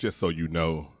Just so you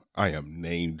know, I am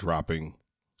name dropping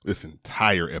this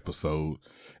entire episode.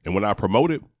 And when I promote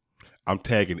it, I'm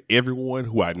tagging everyone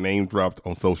who I name dropped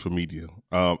on social media.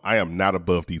 I am not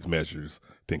above these measures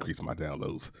to increase my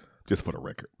downloads, just for the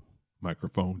record.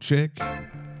 Microphone check.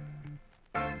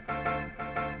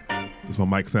 Does my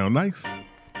mic sound nice?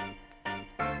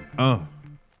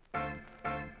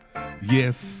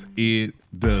 Yes, it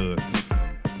does.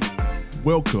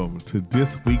 Welcome to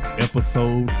this week's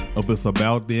episode of It's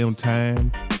About Damn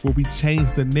Time, where we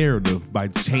change the narrative by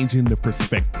changing the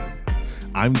perspective.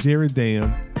 I'm Jared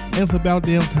Dam, and it's about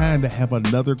damn time to have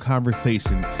another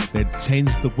conversation that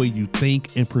changes the way you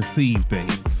think and perceive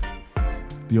things.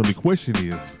 The only question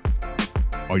is,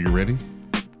 are you ready?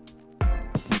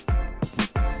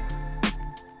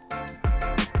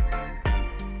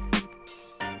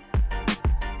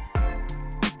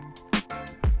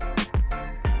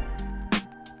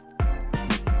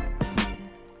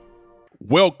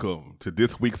 Welcome to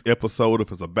this week's episode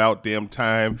of It's About Damn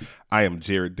Time. I am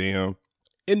Jared Dam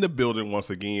in the building once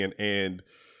again, and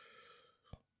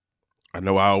I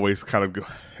know I always kind of go,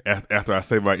 after I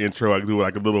say my intro, I do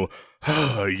like a little,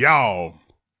 y'all.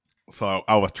 So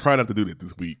I was trying not to do that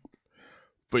this week,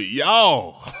 but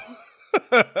y'all.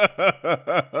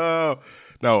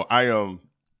 No, I am,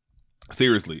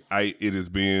 seriously, it has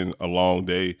been a long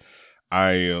day.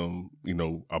 I am,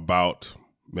 about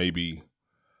maybe,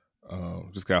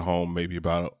 just got home maybe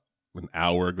about an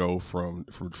hour ago from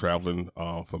traveling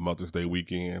for Mother's Day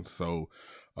weekend. So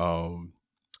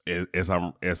as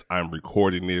I'm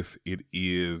recording this, it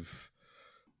is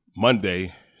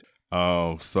Monday.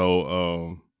 Yeah,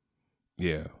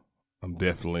 I'm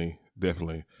definitely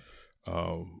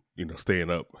staying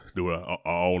up, doing an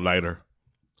all-nighter.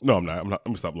 No, I'm not. I'm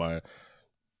gonna stop lying.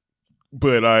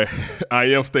 But I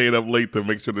am staying up late to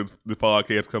make sure that the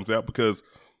podcast comes out, because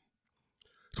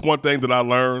it's one thing that I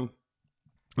learned,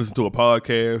 listen to a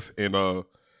podcast, and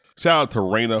shout out to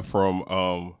Raina from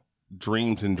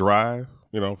Dreams and Drive,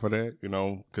 for that,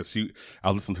 because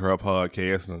I listened to her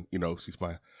podcast, and she's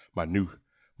my new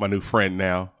friend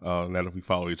now. Now that we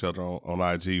follow each other on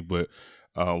IG, but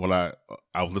when I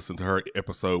was listening to her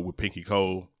episode with Pinky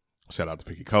Cole, shout out to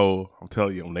Pinky Cole. I'm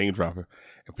telling you, I'm name dropping,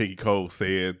 and Pinky Cole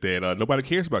said that nobody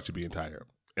cares about you being tired,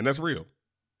 and that's real.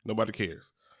 Nobody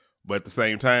cares, but at the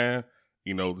same time,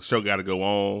 the show got to go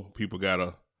on. People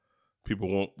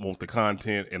want the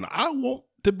content, and I want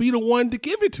to be the one to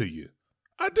give it to you.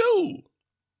 I do.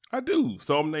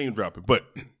 So I'm name dropping, but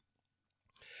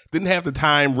didn't have the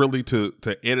time really to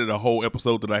edit a whole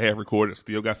episode that I have recorded.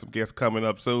 Still got some guests coming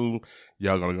up soon.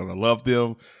 Y'all gonna love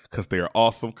them because they're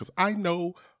awesome. Because I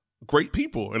know great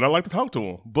people and I like to talk to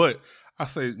them. But I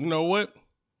say, you know what?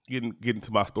 Getting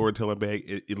to my storytelling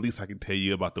bag, at least I can tell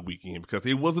you about the weekend, because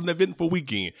it was an eventful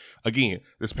weekend. Again,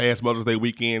 this past Mother's Day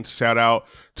weekend, shout out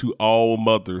to all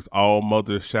mothers. I'm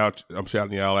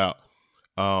shouting y'all out.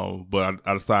 But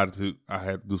I decided I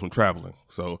had to do some traveling.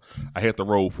 So I hit the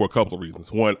road for a couple of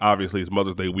reasons. One, obviously, it's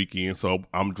Mother's Day weekend, so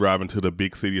I'm driving to the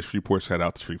big city of Shreveport. Shout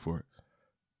out to Shreveport.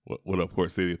 What up,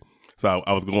 Port City? So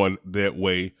I was going that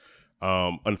way.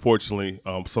 Unfortunately,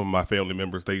 some of my family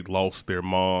members, they lost their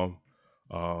mom.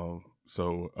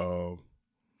 So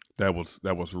that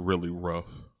was really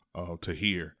rough to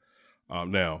hear.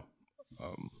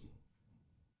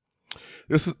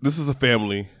 This is a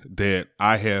family that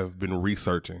I have been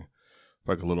researching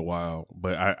for like a little while,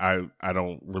 but I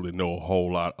don't really know a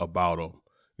whole lot about them,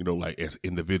 like as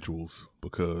individuals,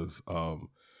 because how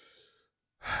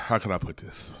can I put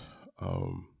this?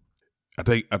 I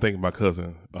think my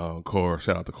cousin Cora,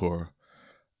 shout out to Cora,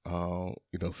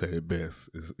 said it best,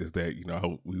 is that,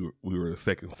 we were the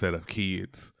second set of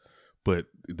kids, but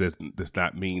it does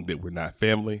not mean that we're not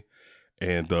family.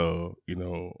 And, Cora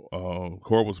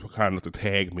was kind enough to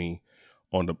tag me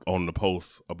on the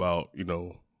post about,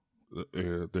 her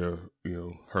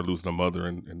losing her mother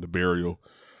and the burial.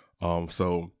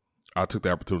 So I took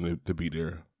the opportunity to be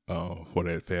there, for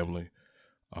that family,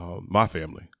 my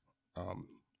family.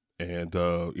 And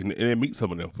meet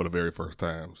some of them for the very first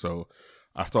time. So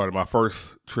I started my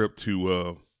first trip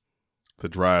to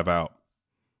drive out,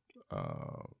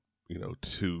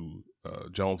 to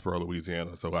Jonesboro,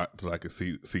 Louisiana, so I could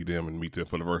see them and meet them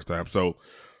for the first time. So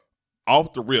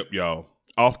off the rip, y'all,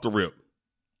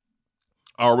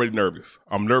 already nervous.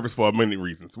 I'm nervous for many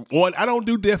reasons. One, I don't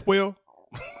do death well,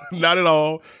 not at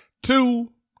all. Two,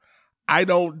 I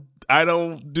don't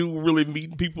do really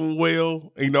meeting people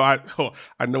well. I know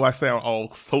I sound all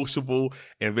sociable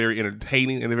and very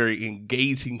entertaining and very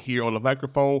engaging here on the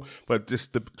microphone, but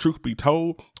just the truth be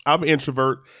told, I'm an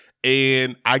introvert,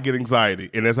 and I get anxiety.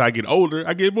 And as I get older,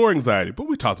 I get more anxiety. But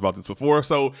we talked about this before,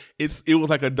 so it was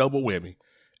like a double whammy.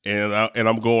 And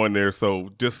I'm going there. So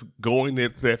just going there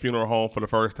to that funeral home for the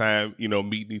first time,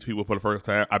 meeting these people for the first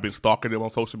time. I've been stalking them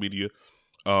on social media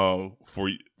for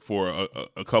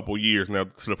a couple years now,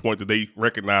 to the point that they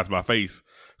recognize my face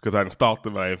because I stalked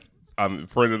them. I'm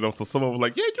friended them. So someone was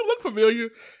like, "Yeah, you look familiar."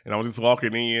 And I was just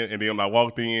walking in, and then when I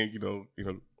walked in,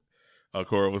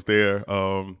 Cora was there.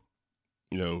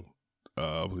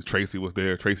 Tracy was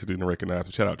there. Tracy didn't recognize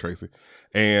me. Shout out Tracy.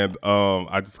 And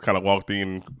I just kind of walked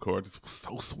in. Cora just was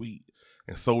so sweet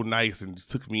and so nice, and just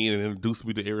took me in and introduced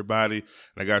me to everybody.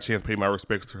 And I got a chance to pay my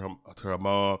respects to her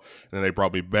mom. And then they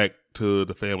brought me back to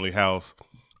the family house.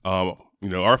 Our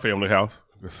family house.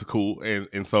 This is cool.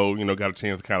 And so, got a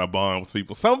chance to kind of bond with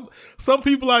people. Some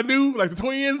people I knew, like the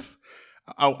twins.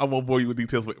 I won't bore you with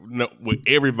details with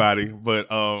everybody, but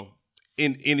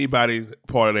in anybody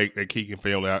part of that Keegan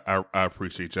family, I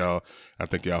appreciate y'all. I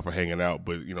thank y'all for hanging out.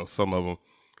 But some of them,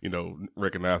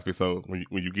 recognize me. So when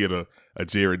you get a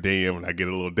Jared Dam and I get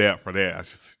a little dap for that,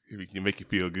 it make you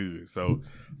feel good. So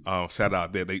shout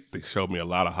out there. They showed me a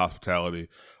lot of hospitality,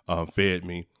 fed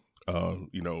me,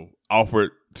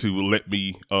 offered to let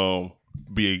me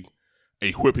be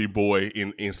a whipping boy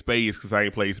in spades because I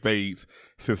ain't played spades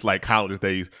since like college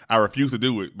days. I refuse to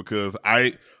do it because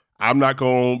I'm not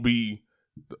gonna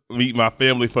meet my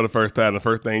family for the first time. The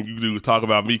first thing you do is talk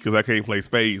about me because I can't play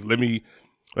spades. Let me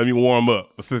warm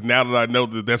up. Since now that I know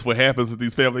that that's what happens with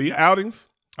these family outings,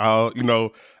 I'm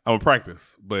in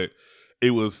practice. But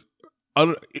it was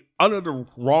under the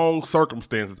wrong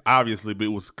circumstances, obviously, but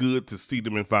it was good to see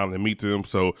them and finally meet them.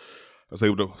 So I was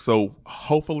able to. So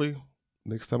hopefully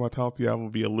next time I talk to y'all, I'm gonna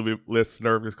be a little bit less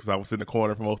nervous because I was in the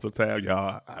corner for most of the time.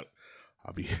 Y'all,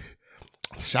 I'll be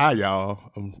shy,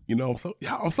 y'all.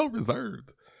 I'm so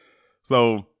reserved.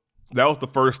 So that was the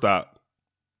first stop.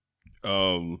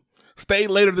 Stayed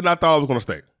later than I thought I was gonna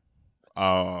stay.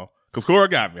 Cause Cora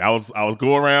got me. I was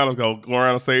going around. I was gonna go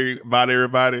around and say bye to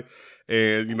everybody.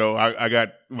 And I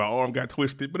got my arm got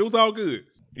twisted, but it was all good.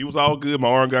 It was all good. My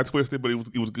arm got twisted, but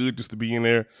it was good just to be in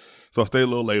there. So I stayed a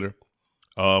little later.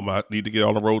 I need to get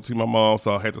on the road to see my mom,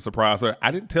 so I had to surprise her.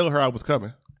 I didn't tell her I was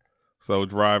coming. So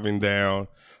driving down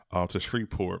to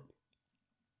Shreveport,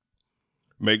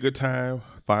 made good time.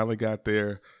 Finally got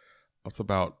there. I was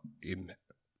about in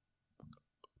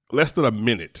less than a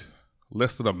minute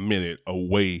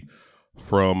away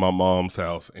from my mom's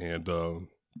house, and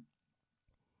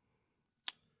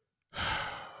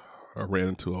I ran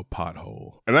into a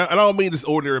pothole. And I don't mean this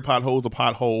ordinary pothole. It's a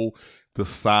pothole the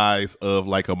size of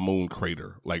like a moon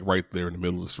crater, like right there in the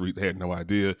middle of the street. They had no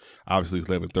idea. Obviously, it's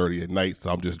 11:30 at night,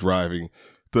 so I'm just driving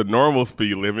the normal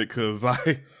speed limit because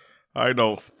I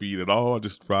don't speed at all. I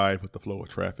just drive with the flow of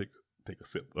traffic, take a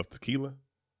sip of tequila.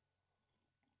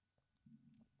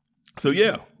 So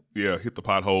yeah, hit the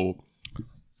pothole,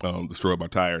 destroyed my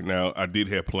tire. Now, I did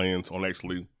have plans on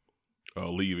actually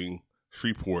leaving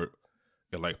Shreveport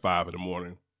at like 5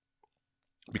 a.m.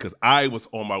 because I was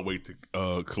on my way to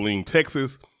Killeen,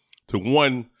 Texas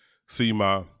to see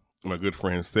my good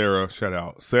friend Sarah. Shout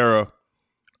out Sarah,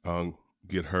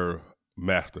 get her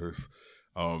master's.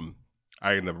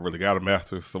 I ain't never really got a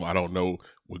master's, so I don't know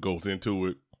what goes into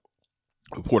it.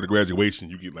 Before the graduation,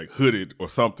 you get like hooded or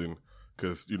something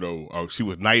because she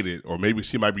was knighted, or maybe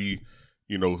she might be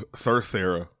Sir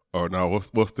Sarah, or no, what's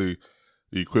the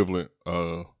equivalent?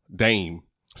 Dame.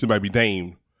 She might be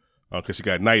Dame because she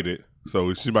got knighted.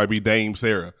 So she might be Dame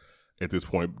Sarah at this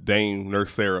point. Dame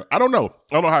Nurse Sarah. I don't know.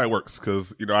 I don't know how it works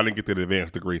because, I didn't get that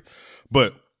advanced degree.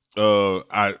 But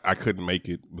I couldn't make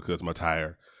it because of my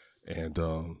tire. And,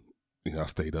 I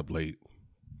stayed up late.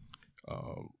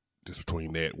 Just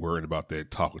between that, worrying about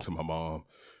that, talking to my mom,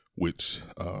 which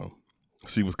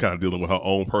she was kind of dealing with her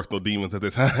own personal demons at the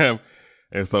time.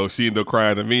 And so she ended up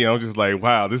crying to me. I was just like,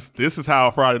 wow, this is how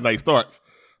Friday night starts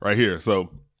right here. So,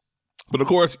 but of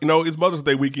course, it's Mother's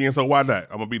Day weekend, so why not?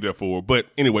 I'm going to be there for her. But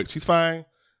anyway, she's fine. In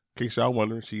case y'all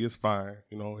wondering, she is fine.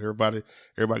 Everybody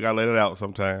got to let it out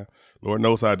sometime. Lord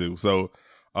knows I do. So,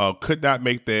 could not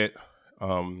make that.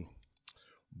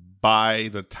 By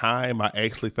the time I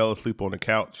actually fell asleep on the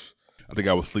couch, I think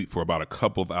I was asleep for about a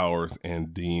couple of hours,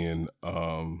 and then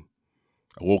I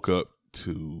woke up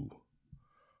to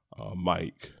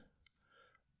Mike.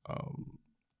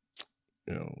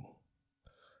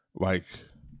 Mike,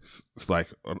 it's like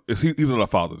he's not a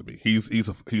father to me. He's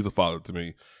a father to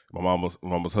me. My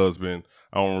mama's husband.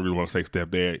 I don't really want to say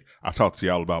stepdad. I talked to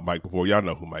y'all about Mike before. Y'all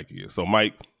know who Mike is. So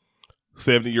Mike,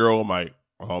 70-year-old Mike,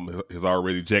 has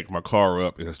already jacked my car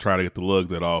up and is trying to get the lug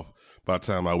nut off by the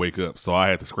time I wake up. So I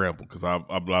had to scramble because I'm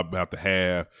about to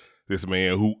have this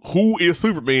man who is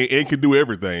Superman and can do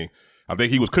everything. I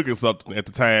think he was cooking something at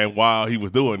the time while he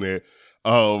was doing that.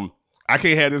 I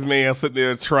can't have this man sitting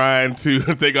there trying to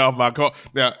take off my car.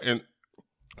 Now, and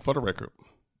for the record,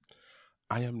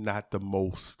 I am not the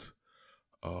most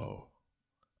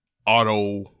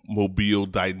automobile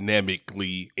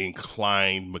dynamically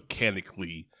inclined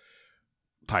mechanically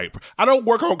type. I don't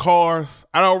work on cars.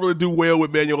 I don't really do well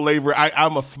with manual labor.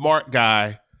 I'm a smart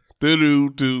guy.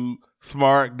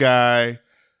 Smart guy.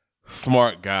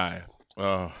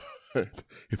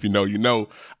 If you know, you know.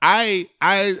 I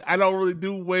don't really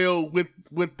do well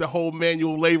with the whole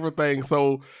manual labor thing.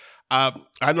 So I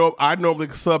normally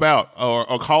sub out or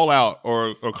call out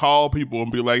or call people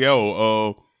and be like,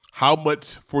 yo, how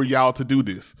much for y'all to do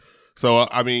this? So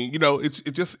I mean, you know, it's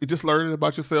just learning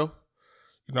about yourself.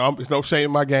 You know, it's no shame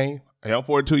in my game. I'm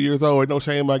 42 years old. Ain't no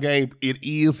shame in my game. It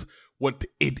is what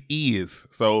it is.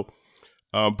 So,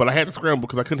 but I had to scramble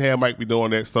because I couldn't have Mike be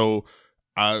doing that. So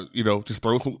I, you know, just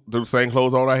throw the same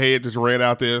clothes on our head, just ran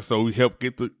out there. So we helped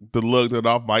get the lug that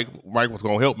off. Mike was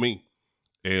gonna help me,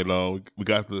 and we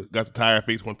got the tire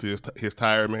fixed. Went to his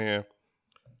tire man.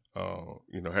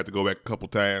 You know, had to go back a couple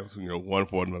times. You know, one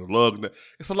for another lug.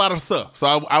 It's a lot of stuff. So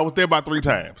I was there about 3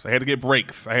 times. I had to get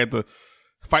brakes. I had to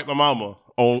fight my mama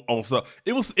on stuff.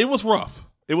 It was rough.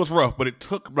 It was rough, but it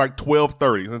took like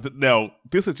 12:30. Now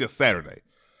this is just Saturday.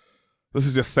 This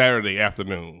is just Saturday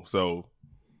afternoon. So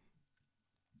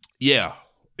yeah,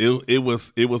 it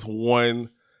was one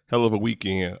hell of a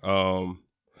weekend. I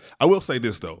will say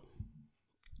this though.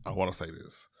 I want to say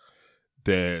this,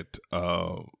 that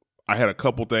I had a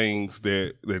couple things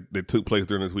that took place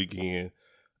during this weekend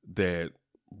that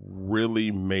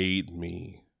really made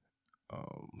me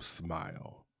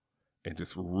smile and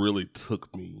just really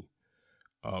took me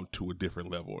to a different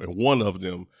level. And one of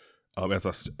them, as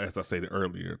I stated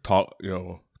earlier,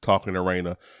 talking to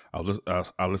Raina,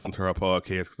 I listened to her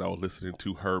podcast because I was listening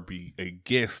to her be a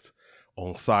guest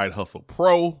on Side Hustle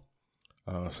Pro.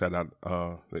 Shout out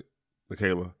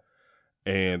Kayla.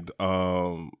 And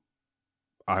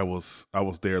I was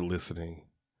there listening,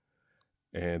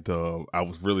 and I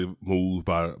was really moved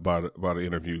by the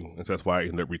interview, and that's why I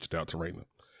ended up reaching out to Raina.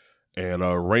 And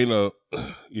Raina,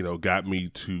 you know, got me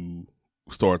to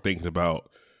start thinking about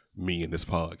me and this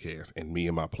podcast and me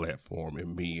and my platform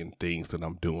and me and things that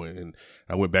I'm doing. And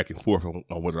I went back and forth on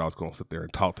whether I was going to sit there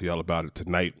and talk to y'all about it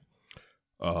tonight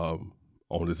on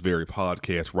this very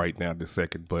podcast right now, this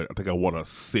second. But I think I want to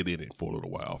sit in it for a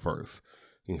little while first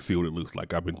and see what it looks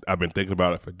like. I've been thinking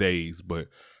about it for days, but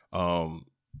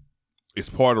it's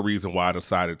part of the reason why I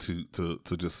decided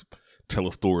to just tell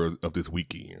a story of this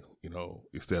weekend, you know,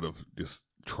 instead of just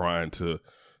trying to,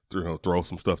 you know, throw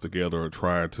some stuff together or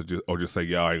trying to just say,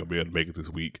 yeah, I ain't gonna be able to make it this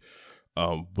week.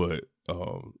 But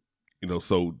you know,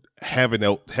 so having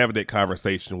that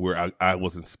conversation where I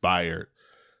was inspired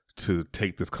to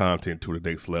take this content to the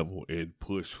next level and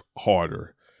push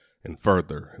harder and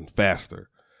further and faster,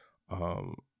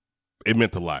 it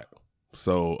meant a lot.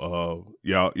 So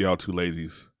y'all two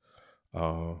ladies,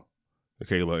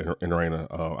 Kayla and Raina,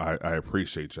 I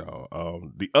appreciate y'all.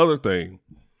 The other thing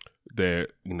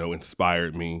that, you know,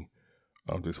 inspired me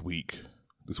this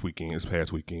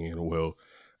past weekend, well,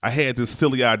 I had this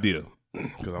silly idea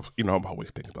because I'm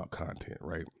always thinking about content,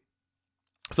 right?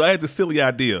 So I had this silly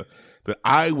idea that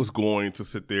I was going to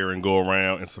sit there and go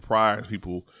around and surprise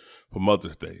people for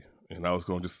Mother's Day, and I was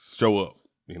going to just show up,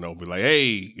 you know, be like,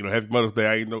 hey, you know, happy Mother's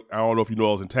Day. I don't know if you know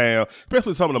I was in town,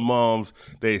 especially some of the moms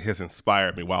that has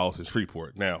inspired me while I was in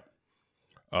Shreveport. Now,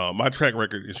 my track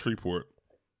record in Shreveport,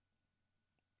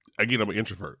 again, I'm an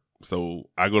introvert. So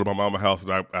I go to my mama's house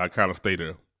and I kind of stay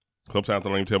there. Sometimes I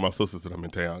don't even tell my sisters that I'm in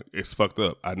town. It's fucked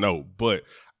up, I know. But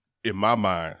in my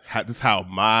mind, this is how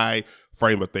my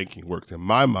frame of thinking works. In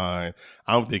my mind,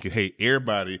 I'm thinking, hey,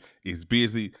 everybody is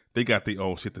busy. They got their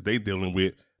own shit that they dealing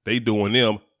with. They doing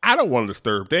them. I don't want to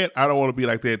disturb that. I don't want to be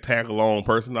like that tag along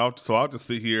person. So I'll just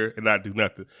sit here and not do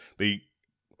nothing.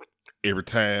 Every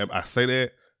time I say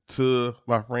that to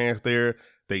my friends there,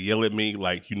 they yell at me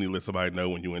like, you need to let somebody know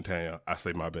when you're in town. I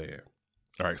say, my bad.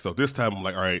 All right, so this time I'm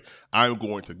like, all right, I'm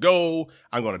going to go.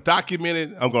 I'm going to document it.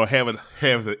 I'm going to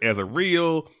have it as a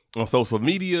reel on social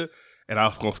media. And I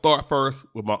was going to start first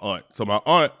with my aunt. So my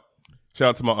aunt, shout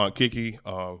out to my aunt Kiki,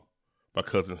 my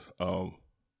cousins,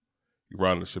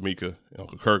 Ron and Shamika, and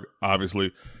Uncle Kirk,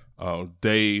 obviously. And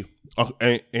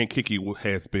Kiki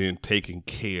has been taking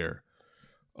care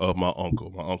of my uncle.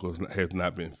 My uncle has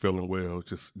not been feeling well.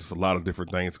 Just a lot of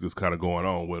different things just kind of going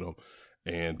on with him.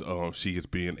 And she has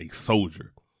been a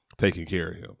soldier taking care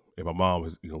of him. And my mom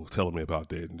was telling me about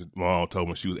that. And my mom told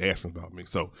me she was asking about me.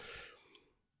 So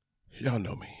y'all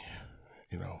know me,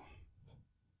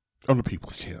 I'm the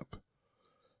people's champ,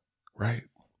 right?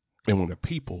 And when the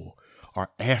people are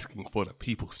asking for the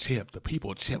people's champ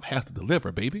has to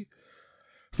deliver, baby.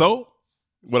 So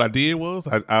what I did was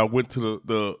I went to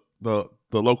the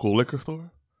local liquor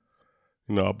store.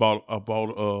 You know, I bought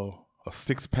a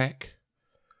 6-pack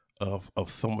of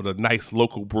some of the nice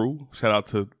local brew. Shout out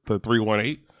to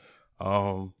 318.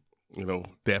 You know,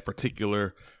 that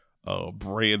particular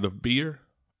brand of beer.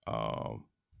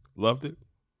 Loved it.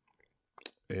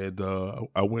 And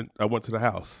I went to the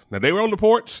house. Now they were on the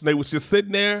porch. They was just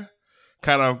sitting there,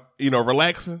 kind of,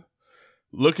 relaxing,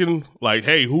 looking like,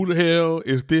 hey, who the hell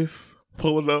is this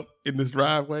pulling up in this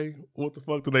driveway? What the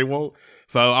fuck do they want?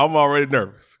 So I'm already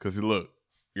nervous because look,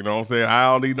 you know what I'm saying?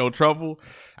 I don't need no trouble.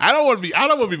 I don't want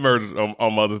to be murdered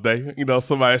on Mother's Day. You know,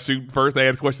 somebody shoot first,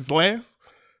 ask questions last.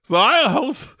 So I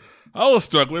was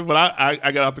struggling, but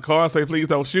I got out the car and say, please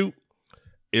don't shoot.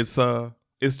 It's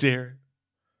Jared,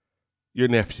 your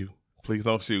nephew. Please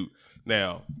don't shoot.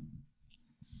 Now,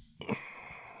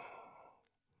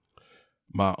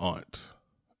 my aunt,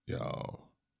 y'all,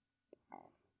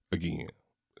 again,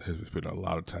 has spent a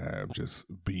lot of time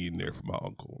just being there for my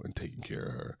uncle and taking care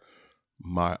of her.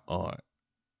 My aunt,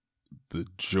 the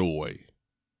joy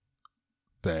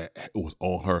that was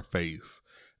on her face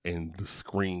and the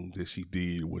scream that she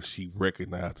did when she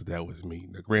recognized that was me.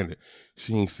 Now, granted,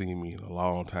 she ain't seen me in a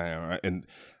long time, and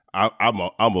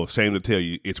I'm ashamed to tell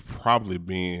you, it's probably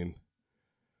been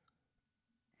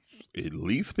at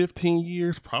least 15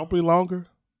 years, probably longer.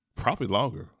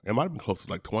 It might have been close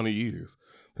to like 20 years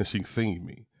since she's seen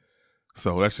me.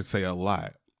 So that should say a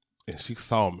lot. And she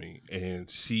saw me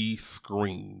and she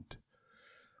screamed.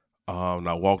 And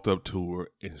I walked up to her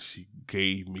and she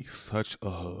gave me such a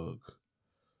hug.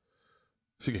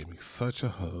 She gave me such a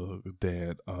hug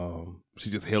that she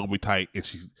just held me tight,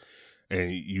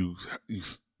 and you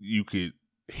could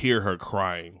hear her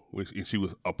crying, and she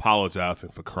was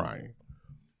apologizing for crying.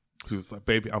 She was like,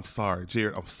 baby, I'm sorry.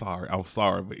 Jared, I'm sorry.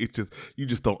 But you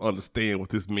just don't understand what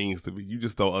this means to me. You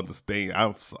just don't understand.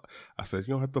 I said,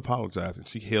 you don't have to apologize. And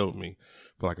she held me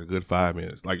for like a good 5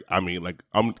 minutes. Like, I mean, like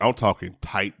I'm talking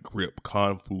tight grip,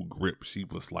 kung fu grip. She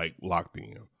was like locked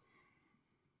in.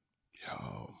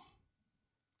 Yo,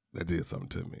 that did something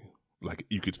to me. Like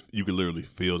you could literally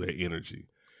feel that energy.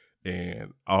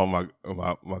 And all my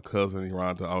cousin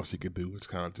Yolanda, all she could do was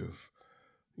kind of just,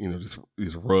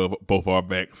 just rub both our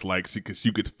backs, like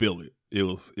you could feel it. It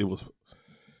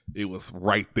was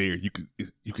right there. You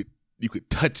could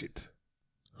touch it.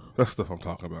 That's stuff I'm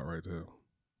talking about right there.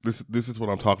 This is what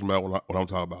I'm talking about when I'm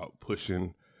talking about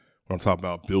pushing. When I'm talking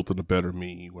about building a better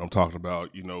me. When I'm talking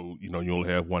about you only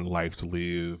have one life to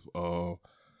live.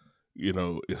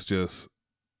 It's just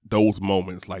those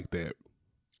moments like that.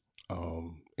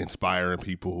 Inspiring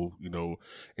people, and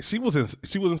she was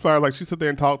inspired. Like she sat there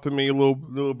and talked to me a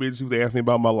little bit. She would ask me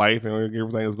about my life and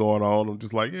everything that's going on. I'm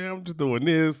just like, yeah, I'm just doing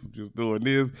this,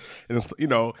 and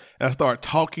and I start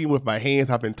talking with my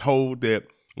hands. I've been told that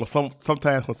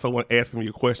sometimes when someone asks me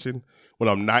a question when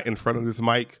I'm not in front of this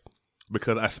mic,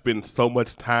 because I spend so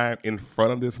much time in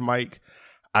front of this mic,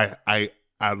 I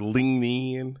lean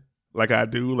in like I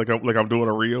do, like I'm doing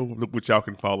a reel, which y'all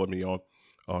can follow me on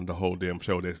the whole damn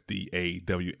show. That's DAWHOLE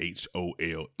DAMNSHOW,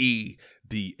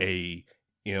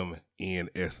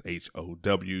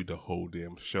 the whole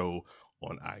damn show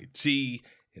on IG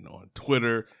and on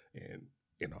Twitter and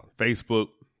on Facebook.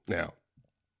 Now,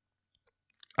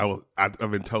 I've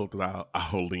been told that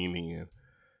I'll lean in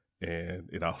and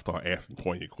I'll start asking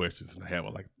poignant questions and have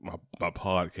like my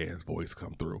podcast voice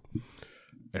come through.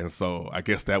 And so I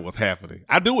guess that was happening.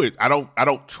 I do it. I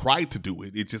don't try to do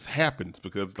it. It just happens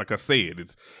because, like I said,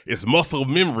 it's muscle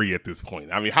memory at this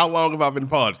point. I mean, how long have I been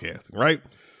podcasting, right?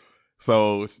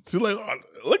 So it's like,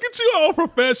 look at you,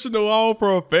 all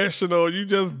professional. You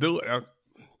just do it.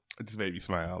 It just made me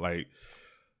smile. Like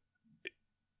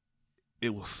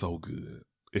it was so good.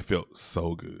 It felt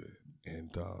so good,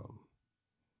 and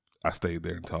I stayed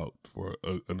there and talked for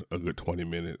a good 20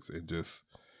 minutes and just.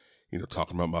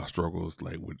 Talking about my struggles,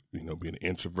 like with, being an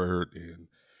introvert and,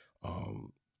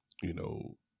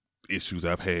 issues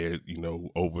I've had,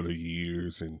 over the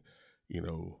years and,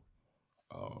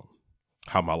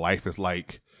 how my life is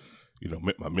like,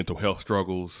 my mental health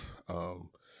struggles,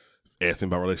 asking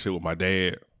about my relationship with my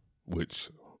dad, which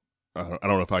I don't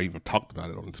know if I even talked about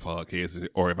it on this podcast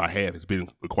or if I have, it's been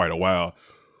quite a while.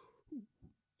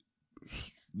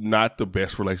 Not the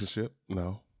best relationship,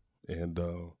 no.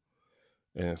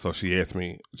 And so she asked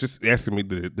me, just asking me,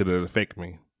 did it affect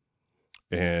me?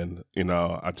 And,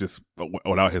 I just,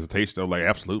 without hesitation, I was like,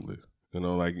 absolutely. I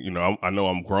know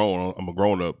I'm grown, I'm a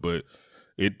grown up, but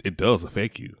it does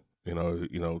affect you.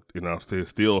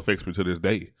 Still affects me to this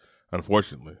day,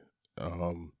 unfortunately.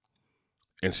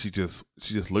 And she just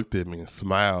looked at me and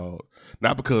smiled,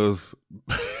 not because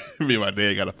me and my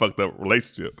dad got a fucked up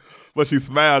relationship, but she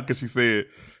smiled because she said,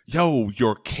 "Yo,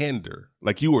 your candor,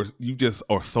 like you just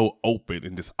are so open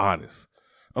and just honest."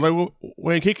 I'm like, well,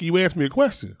 when Kiki, you asked me a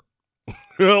question.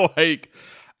 Like,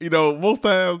 most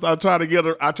times I try to get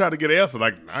an answer.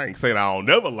 Like, I ain't saying I don't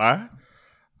never lie.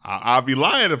 I'd be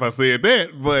lying if I said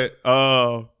that. But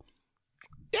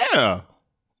yeah,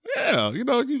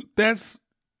 that's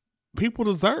people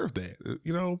deserve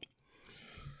that.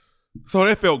 So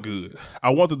that felt good. I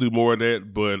want to do more of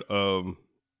that, but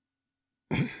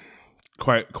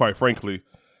quite frankly,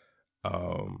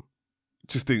 it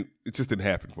just didn't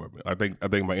happen for me. I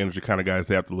think my energy kind of got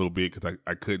zapped a little bit because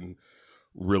I couldn't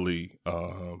really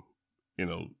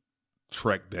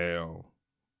track down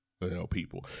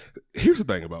people. Here's the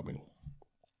thing about me.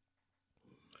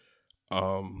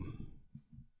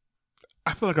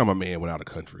 I feel like I'm a man without a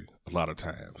country a lot of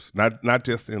times. Not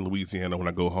just in Louisiana when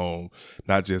I go home,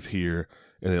 not just here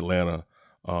in Atlanta,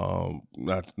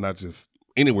 not just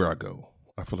anywhere I go.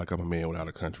 I feel like I'm a man without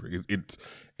a country.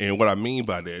 And what I mean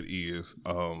by that is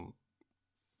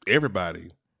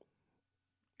everybody,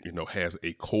 has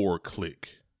a core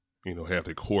clique, has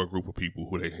a core group of people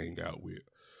who they hang out with.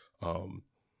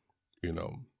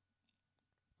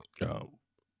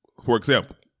 For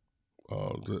example,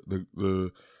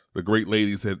 the great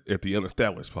ladies at the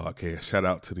Unestablished podcast. Shout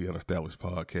out to the Unestablished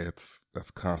podcast.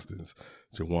 That's Constance,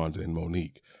 Jawanda, and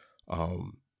Monique.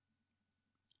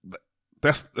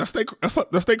 That's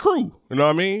their crew. You know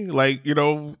what I mean? Like,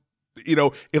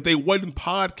 if they wasn't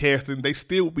podcasting, they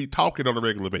still would be talking on a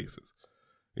regular basis.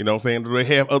 You know what I'm saying? Do they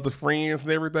have other friends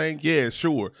and everything? Yeah,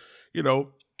 sure.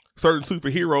 Certain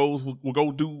superheroes will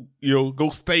go do, go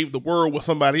save the world with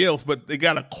somebody else, but they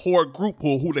got a core group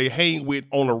who they hang with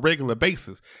on a regular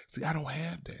basis. See, I don't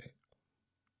have that.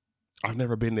 I've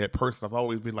never been that person. I've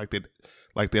always been like that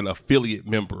affiliate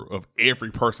member of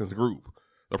every person's group.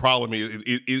 The problem is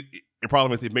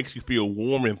it makes you feel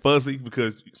warm and fuzzy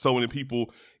because so many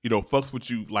people, fucks with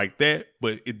you like that,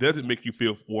 but it doesn't make you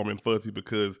feel warm and fuzzy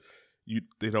because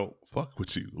they don't fuck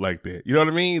with you like that. You know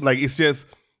what I mean? Like, it's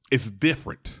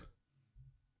different.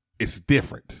 It's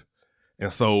different.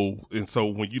 And so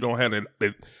when you don't have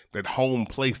that home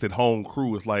place, that home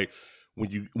crew, it's like when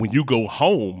you go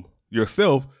home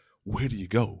yourself, where do you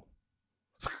go?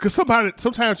 Because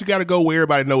sometimes you got to go where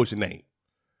everybody knows your name.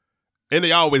 And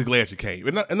they always glad you came.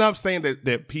 And I'm saying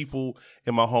that people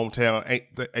in my hometown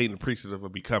ain't appreciative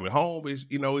of me coming home. It's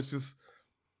just,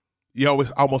 you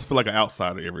always almost feel like an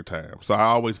outsider every time. So I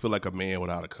always feel like a man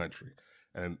without a country.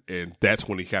 And that's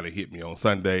when he kind of hit me on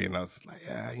Sunday. And I was like,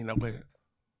 what?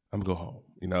 I'm going to go home.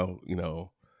 I'm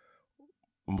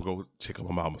going to go check on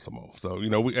my mama some more. So, I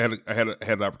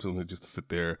had an opportunity just to sit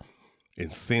there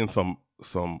and send some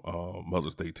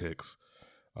Mother's Day texts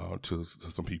to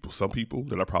some people. Some people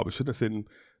that I probably shouldn't have sent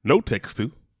no text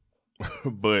to.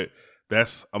 But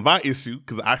that's my issue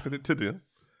because I sent it to them,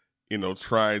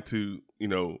 trying to,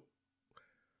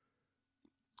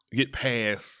 get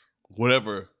past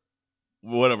whatever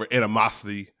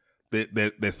animosity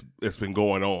that's been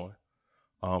going on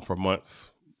for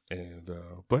months. And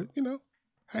but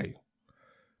hey,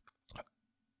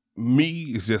 me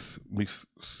is just me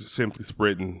simply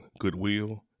spreading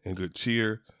goodwill and good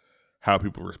cheer. How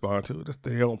people respond to it, that's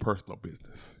their own personal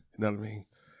business. You know what I mean?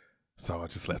 So I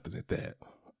just left it at that.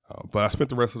 But I spent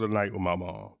the rest of the night with my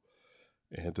mom,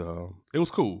 and it was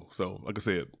cool. So, like I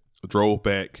said, I drove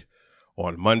back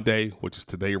on Monday, which is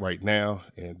today right now,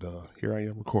 and here I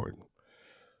am recording.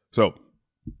 So,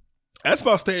 as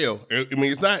for Stale, I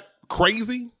mean, it's not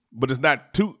crazy, but it's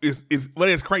not too. It's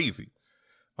crazy.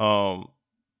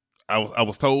 I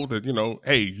was told that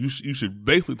hey, you should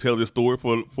basically tell this story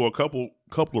for a couple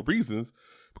of reasons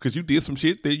because you did some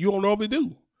shit that you don't normally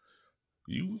do.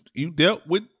 You dealt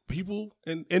with people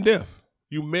in death.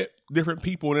 You met different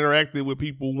people and interacted with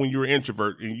people when you're an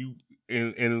introvert, and you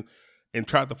and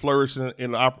tried to flourish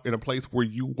in a place where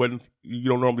you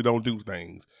don't do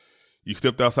things. You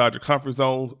stepped outside your comfort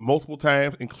zone multiple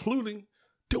times, including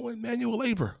doing manual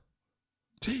labor.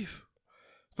 Jeez.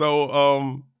 So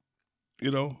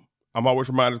I'm always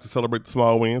reminded to celebrate the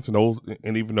small wins,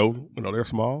 and even though they're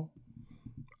small,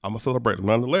 I'm gonna celebrate them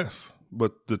nonetheless.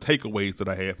 But the takeaways that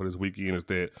I have for this weekend is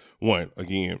that, one,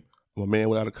 again, I'm a man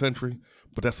without a country,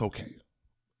 but that's okay.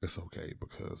 It's okay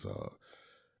because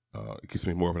it gives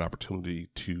me more of an opportunity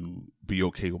to be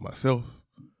okay with myself,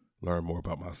 learn more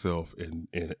about myself, and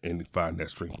find that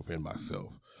strength within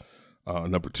myself.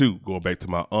 Number two, going back to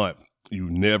my aunt, you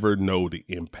never know the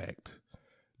impact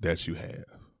that you have.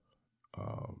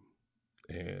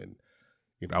 And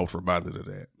I was reminded of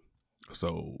that.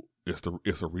 So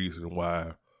it's a reason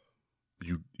why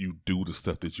you do the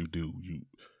stuff that you do.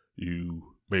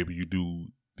 Maybe you do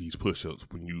these push-ups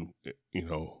when you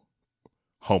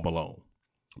home alone.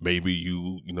 Maybe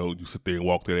you sit there and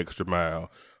walk that extra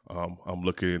mile. I'm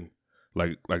looking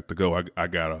like to go. I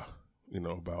got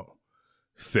about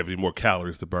 70 more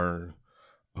calories to burn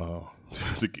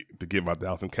to get my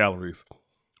 1,000 calories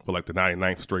for like the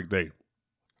 99th straight day.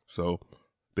 So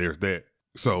there's that.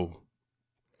 So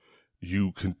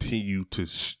you continue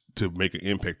to make an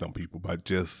impact on people by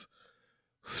just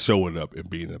showing up and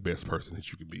being the best person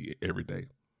that you can be every day.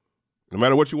 No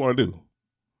matter what you want to do.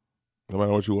 No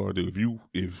matter what you want to do.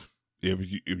 If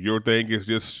your thing is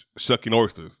just shucking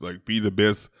oysters, like be the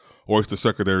best oyster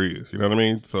sucker there is. You know what I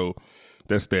mean? So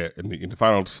that's that. And the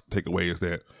final takeaway is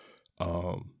that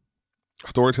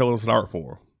storytelling is an art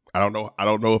form. I don't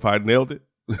know if I nailed it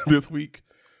this week,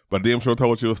 but damn sure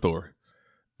told you a story.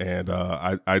 And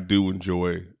I do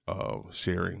enjoy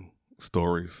sharing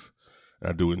stories. And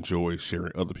I do enjoy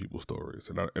sharing other people's stories,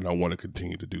 and I want to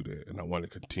continue to do that, and I want to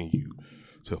continue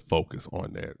to focus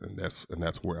on that, and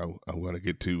that's where I'm going to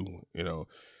get to.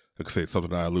 Like I said,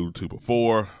 something I alluded to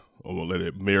before. I'm gonna let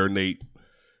it marinate.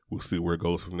 We'll see where it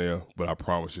goes from there. But I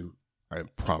promise you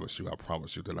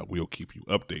that I will keep you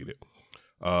updated.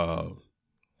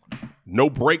 No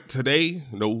break today.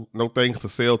 No things to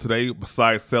sell today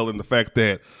besides selling the fact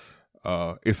that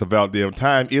It's About Damn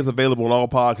Time is available on all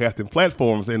podcasting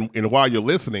platforms. And while you're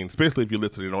listening, especially if you're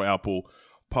listening on Apple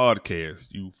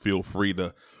Podcasts, you feel free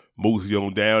to mosey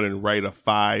on down and write a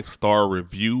 5-star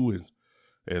review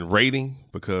and rating,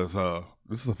 because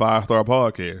this is a 5-star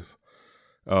podcast.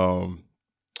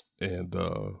 And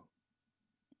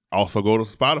also go to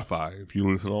Spotify. If you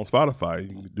listen on Spotify,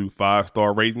 you can do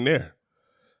 5-star rating there.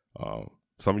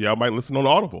 Some of y'all might listen on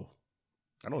Audible.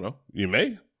 I don't know. You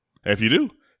may. If you do,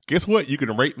 guess what? You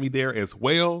can rate me there as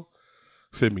well.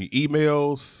 Send me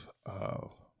emails.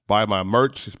 Buy my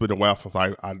merch. It's been a while since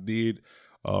I did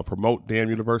promote Damn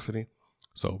University.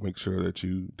 So make sure that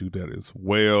you do that as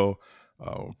well.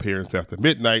 Parents After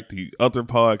Midnight, the other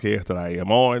podcast that I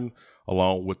am on,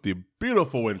 along with the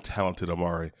beautiful and talented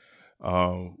Amari.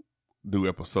 New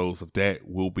episodes of that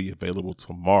will be available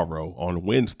tomorrow on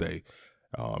Wednesday.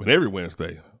 And every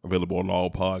Wednesday, available on all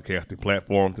podcasting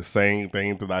platforms. The same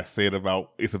thing that I said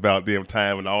about It's About Damn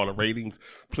Time and all the ratings.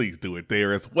 Please do it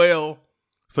there as well,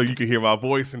 so you can hear my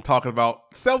voice and talking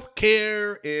about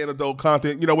self-care and adult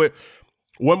content. You know what?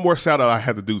 One more shout out I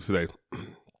had to do today. I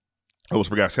almost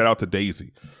forgot. Shout out to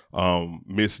Daisy,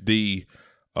 Miss D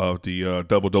of the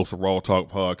Double Dose of Raw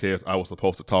Talk podcast. I was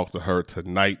supposed to talk to her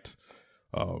tonight.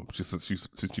 Since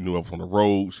she knew I was on the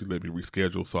road, she let me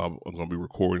reschedule. So I'm going to be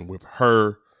recording with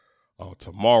her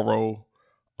tomorrow.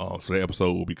 So the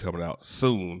episode will be coming out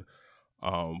soon.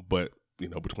 But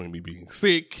between me being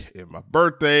sick and my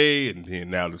birthday and then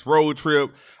now this road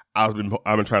trip, I've been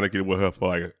trying to get with her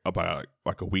for about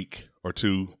a week or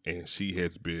two, and she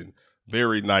has been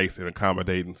very nice and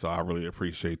accommodating. So I really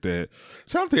appreciate that.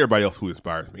 Shout out to everybody else who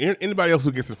inspires me. Anybody else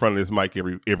who gets in front of this mic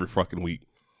every fucking week.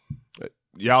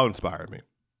 Y'all inspire me.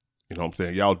 You know what I'm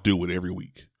saying? Y'all do it every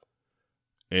week.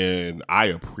 And I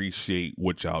appreciate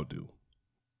what y'all do.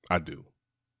 I do.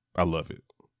 I love it.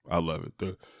 I love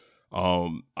it.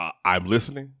 I'm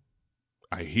listening.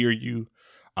 I hear you.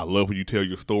 I love when you tell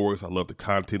your stories. I love the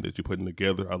content that you're putting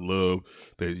together. I love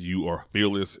that you are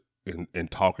fearless in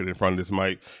talking in front of this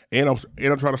mic. And I'm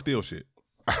trying to steal shit.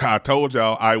 I told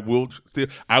y'all I will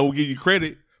give you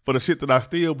credit for the shit that I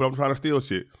steal, but I'm trying to steal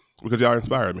shit because y'all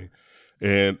inspire me.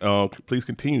 And please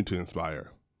continue to inspire.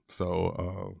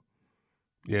 So,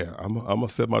 I'm going to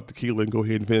set my tequila and go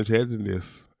ahead and finish editing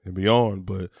this and beyond.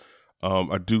 But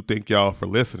I do thank y'all for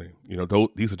listening.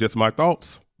 These are just my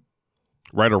thoughts.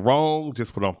 Right or wrong,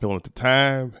 just what I'm feeling at the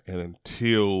time. And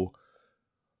until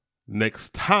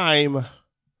next time,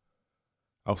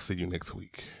 I'll see you next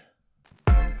week.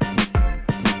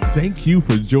 Thank you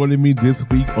for joining me this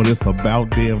week on It's About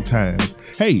Damn Time.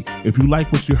 Hey, if you like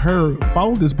what you heard,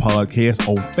 follow this podcast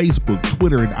on Facebook,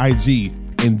 Twitter, and IG,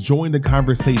 and join the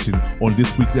conversation on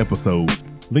this week's episode.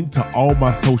 Link to all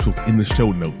my socials in the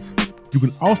show notes. You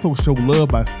can also show love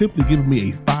by simply giving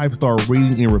me a 5-star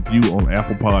rating and review on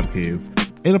Apple Podcasts.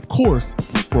 And of course,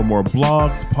 for more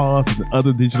blogs, pods, and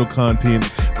other digital content,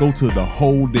 go to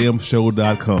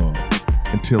thewholedamnshow.com.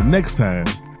 Until next time,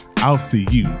 I'll see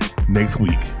you next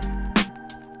week.